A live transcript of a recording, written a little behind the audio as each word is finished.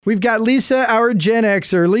We've got Lisa, our Gen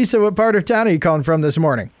Xer. Lisa, what part of town are you calling from this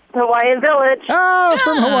morning? Hawaiian Village. Oh,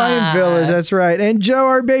 from Hawaiian Village. That's right. And Joe,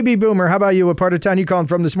 our baby boomer. How about you? What part of town are you calling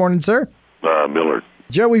from this morning, sir? Millard.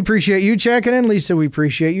 Joe, we appreciate you checking in. Lisa, we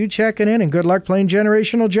appreciate you checking in. And good luck playing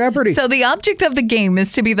Generational Jeopardy. So the object of the game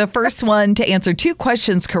is to be the first one to answer 2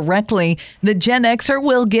 questions correctly. The Gen Xer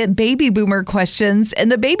will get baby boomer questions,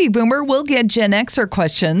 and the baby boomer will get Gen Xer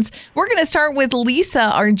questions. We're going to start with Lisa,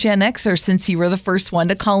 our Gen Xer, since you were the first one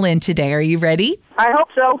to call in today. Are you ready? I hope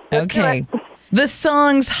so. Let's do Okay. it. The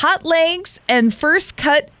songs Hot Legs and First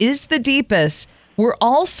Cut is the Deepest were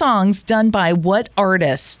all songs done by what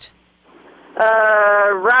artist?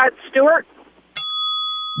 Rod Stewart.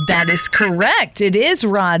 That is correct. It is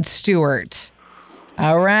Rod Stewart.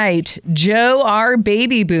 All right. Joe, our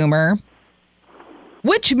baby boomer.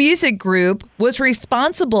 Which music group was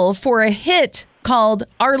responsible for a hit called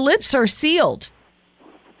Our Lips Are Sealed?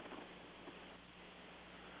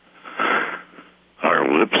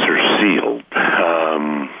 Our lips are sealed.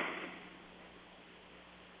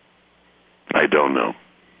 I don't know.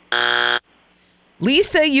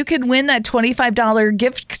 Lisa, you could win that $25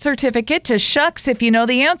 gift certificate to Shucks if you know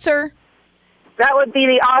the answer. That would be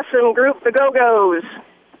the awesome group, the GoGos.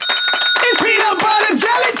 It's peanut butter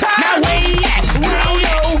jelly time. Now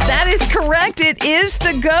That is correct. It is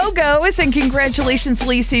the GoGos. And congratulations,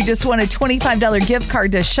 Lisa. You just won a $25 gift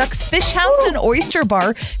card to Shucks Fish House and Oyster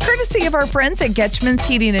Bar, courtesy of our friends at Getchman's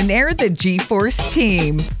Heating and Air, the G-Force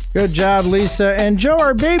team. Good job, Lisa. And Joe,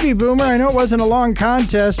 our baby boomer, I know it wasn't a long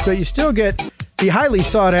contest, but you still get the highly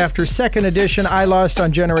sought after 2nd edition I Lost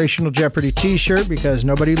on Generational Jeopardy t-shirt, because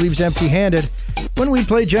nobody leaves empty-handed when we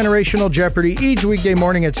play Generational Jeopardy each weekday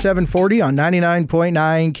morning at 7:40 on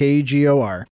 99.9 KGOR.